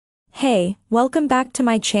Hey, welcome back to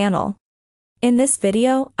my channel. In this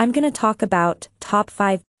video, I'm gonna talk about top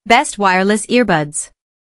 5 best wireless earbuds.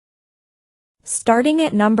 Starting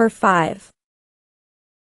at number 5.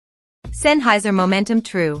 Sennheiser Momentum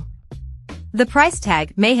True. The price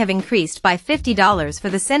tag may have increased by $50 for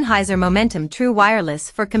the Sennheiser Momentum True Wireless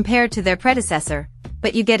for compared to their predecessor,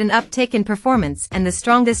 but you get an uptick in performance and the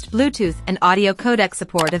strongest Bluetooth and audio codec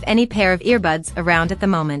support of any pair of earbuds around at the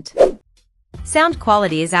moment. Sound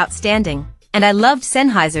quality is outstanding, and I loved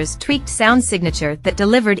Sennheiser's tweaked sound signature that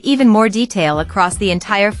delivered even more detail across the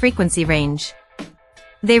entire frequency range.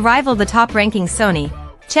 They rival the top-ranking Sony.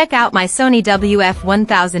 Check out my Sony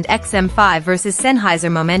WF-1000XM5 versus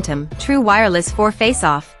Sennheiser Momentum True Wireless 4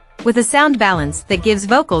 face-off, with a sound balance that gives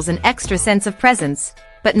vocals an extra sense of presence,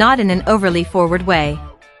 but not in an overly forward way.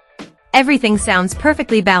 Everything sounds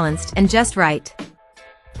perfectly balanced and just right.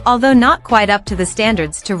 Although not quite up to the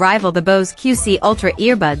standards to rival the Bose QC Ultra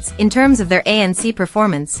earbuds in terms of their ANC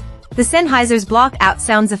performance, the Sennheisers block out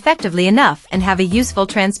sounds effectively enough and have a useful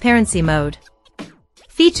transparency mode.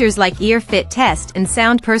 Features like Ear Fit Test and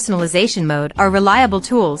Sound Personalization Mode are reliable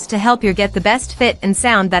tools to help you get the best fit and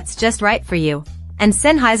sound that's just right for you, and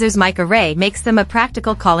Sennheiser's mic array makes them a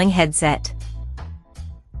practical calling headset.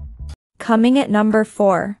 Coming at number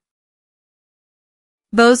 4.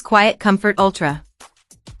 Bose QuietComfort Ultra.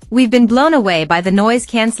 We've been blown away by the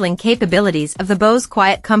noise-canceling capabilities of the Bose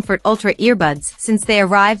QuietComfort Ultra earbuds since they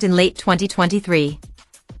arrived in late 2023.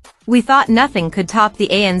 We thought nothing could top the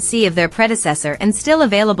ANC of their predecessor and still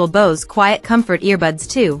available Bose QuietComfort earbuds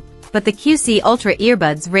too, but the QC Ultra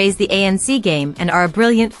earbuds raise the ANC game and are a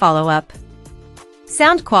brilliant follow-up.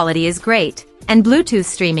 Sound quality is great, and Bluetooth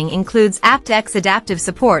streaming includes aptX adaptive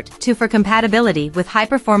support too for compatibility with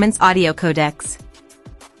high-performance audio codecs.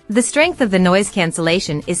 The strength of the noise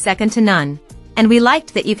cancellation is second to none, and we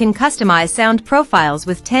liked that you can customize sound profiles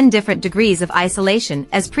with 10 different degrees of isolation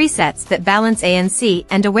as presets that balance ANC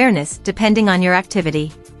and awareness depending on your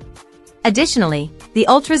activity. Additionally, the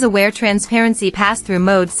Ultra's Aware Transparency Pass-Through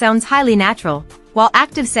mode sounds highly natural, while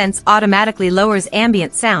Active Sense automatically lowers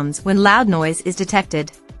ambient sounds when loud noise is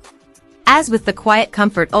detected. As with the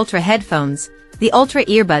QuietComfort Ultra headphones, the Ultra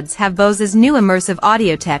earbuds have Bose's new immersive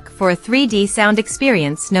audio tech for a 3D sound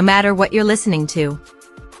experience no matter what you're listening to.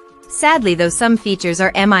 Sadly though, some features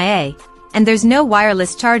are MIA, and there's no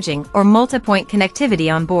wireless charging or multi-point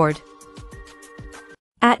connectivity on board.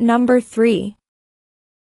 At number 3.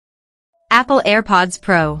 Apple AirPods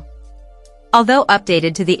Pro. Although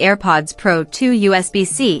updated to the AirPods Pro 2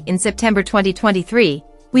 USB-C in September 2023,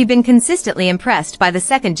 we've been consistently impressed by the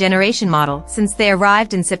second-generation model since they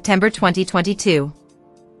arrived in September 2022.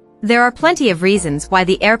 There are plenty of reasons why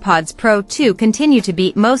the AirPods Pro 2 continue to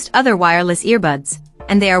beat most other wireless earbuds,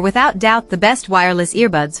 and they are without doubt the best wireless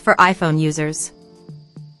earbuds for iPhone users.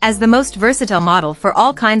 As the most versatile model for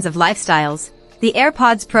all kinds of lifestyles, the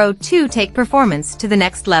AirPods Pro 2 take performance to the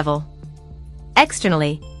next level.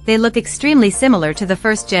 Externally, they look extremely similar to the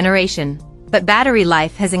first generation, but battery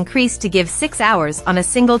life has increased to give 6 hours on a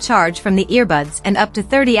single charge from the earbuds and up to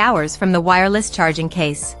 30 hours from the wireless charging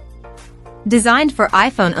case. Designed for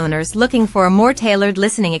iPhone owners looking for a more tailored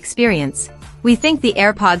listening experience, we think the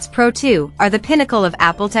AirPods Pro 2 are the pinnacle of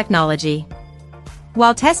Apple technology.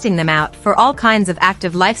 While testing them out for all kinds of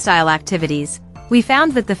active lifestyle activities, we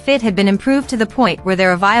found that the fit had been improved to the point where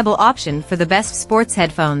they're a viable option for the best sports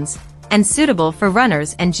headphones, and suitable for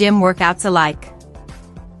runners and gym workouts alike.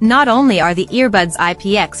 Not only are the earbuds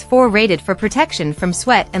IPX4 rated for protection from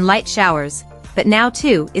sweat and light showers, but now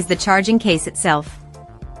too is the charging case itself.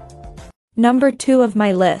 Number 2 of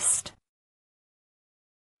my list.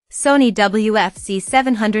 Sony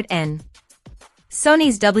WF-C700N.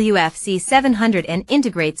 Sony's WF-C700N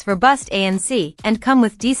integrates robust ANC and come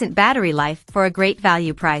with decent battery life for a great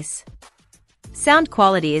value price. Sound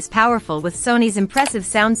quality is powerful with Sony's impressive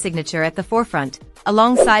sound signature at the forefront,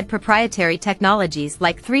 alongside proprietary technologies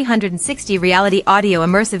like 360 reality audio,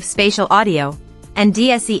 immersive spatial audio, and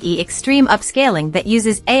DSEE extreme upscaling that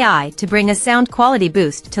uses AI to bring a sound quality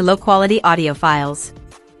boost to low-quality audio files.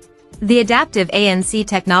 The adaptive ANC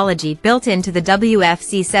technology built into the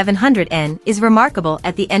WF-C700N is remarkable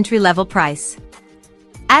at the entry-level price.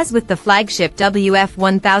 As with the flagship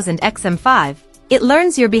WF-1000XM5, it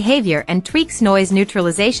learns your behavior and tweaks noise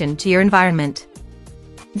neutralization to your environment.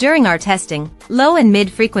 During our testing, low and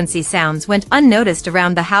mid-frequency sounds went unnoticed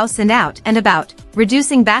around the house and out and about,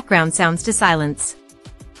 reducing background sounds to silence.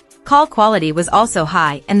 Call quality was also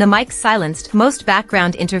high and the mic silenced most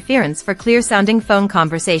background interference for clear-sounding phone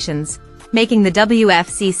conversations, making the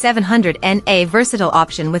WF-C700N a versatile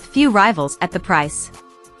option with few rivals at the price.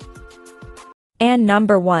 And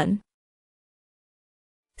number 1.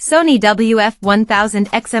 Sony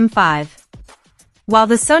WF-1000XM5. While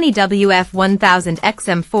the Sony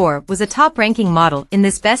WF-1000XM4 was a top-ranking model in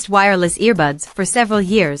this best wireless earbuds for several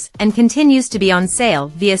years and continues to be on sale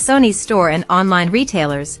via Sony's store and online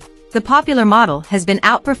retailers, the popular model has been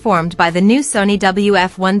outperformed by the new Sony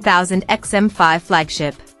WF-1000XM5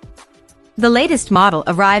 flagship. The latest model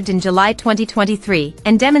arrived in July 2023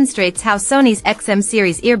 and demonstrates how Sony's XM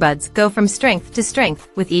series earbuds go from strength to strength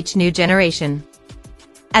with each new generation.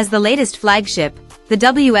 As the latest flagship, the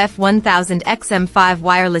WF-1000XM5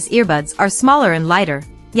 wireless earbuds are smaller and lighter,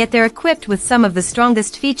 yet they're equipped with some of the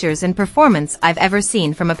strongest features and performance I've ever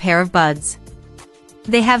seen from a pair of buds.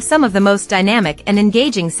 They have some of the most dynamic and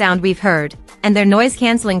engaging sound we've heard, and their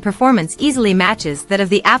noise-canceling performance easily matches that of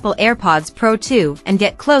the Apple AirPods Pro 2 and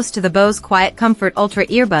get close to the Bose QuietComfort Ultra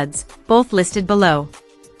earbuds, both listed below.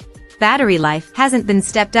 Battery life hasn't been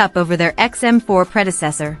stepped up over their XM4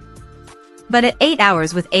 predecessor. But at 8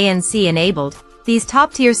 hours with ANC enabled, these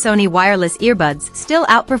top-tier Sony wireless earbuds still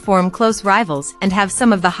outperform close rivals and have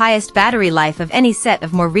some of the highest battery life of any set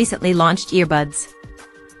of more recently launched earbuds.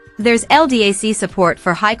 There's LDAC support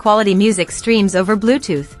for high-quality music streams over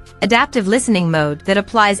Bluetooth, adaptive listening mode that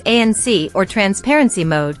applies ANC or transparency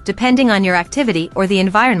mode depending on your activity or the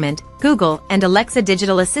environment, Google and Alexa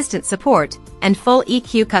digital assistant support, and full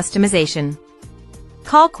EQ customization.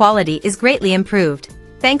 Call quality is greatly improved,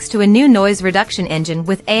 thanks to a new noise reduction engine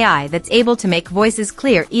with AI that's able to make voices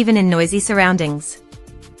clear even in noisy surroundings.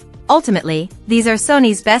 Ultimately, these are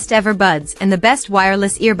Sony's best ever buds and the best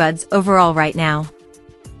wireless earbuds overall right now.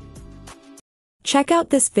 Check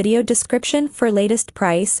out this video description for latest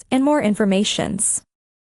price and more informations.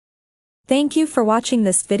 Thank you for watching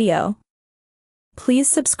this video. Please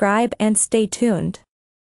subscribe and stay tuned.